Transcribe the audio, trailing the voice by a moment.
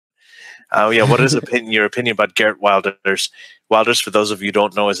What is your opinion about Geert Wilders? Wilders, for those of you who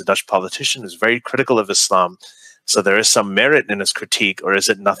don't know, is a Dutch politician who's very critical of Islam. So there is some merit in his critique, or is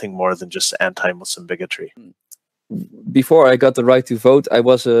it nothing more than just anti-Muslim bigotry? Before I got the right to vote, I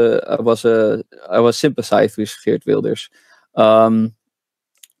was sympathized with Geert Wilders,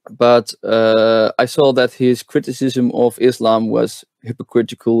 but I saw that his criticism of Islam was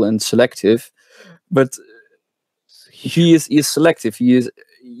hypocritical and selective. But he is selective. He is.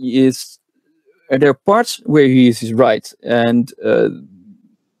 There are parts where he is right, and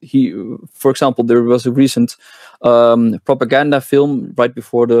for example, there was a recent propaganda film right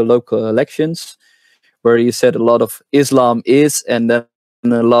before the local elections, where he said a lot of Islam is, and then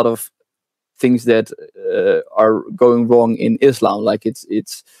a lot of things that are going wrong in Islam, like it's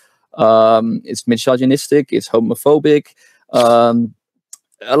misogynistic, it's homophobic.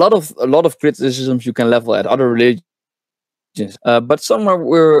 A lot of criticisms you can level at other religions, but some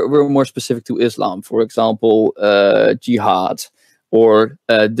were more specific to Islam. For example, jihad or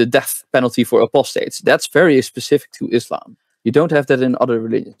the death penalty for apostates. That's very specific to Islam. You don't have that in other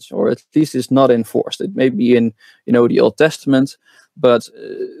religions, or at least it's not enforced. It may be in the Old Testament, but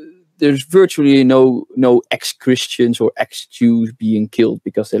there's virtually no ex-Christians or ex-Jews being killed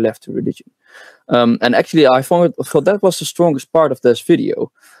because they left the religion. And actually, I thought that was the strongest part of this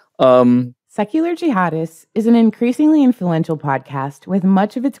video. Secular Jihadists is an increasingly influential podcast with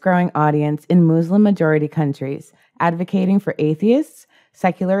much of its growing audience in Muslim-majority countries, advocating for atheists,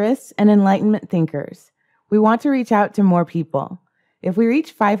 secularists, and Enlightenment thinkers. We want to reach out to more people. If we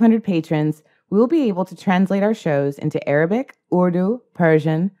reach 500 patrons, we will be able to translate our shows into Arabic, Urdu,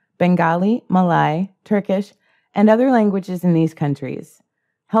 Persian, Bengali, Malay, Turkish, and other languages in these countries.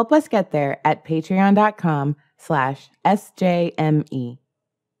 Help us get there at patreon.com/SJME.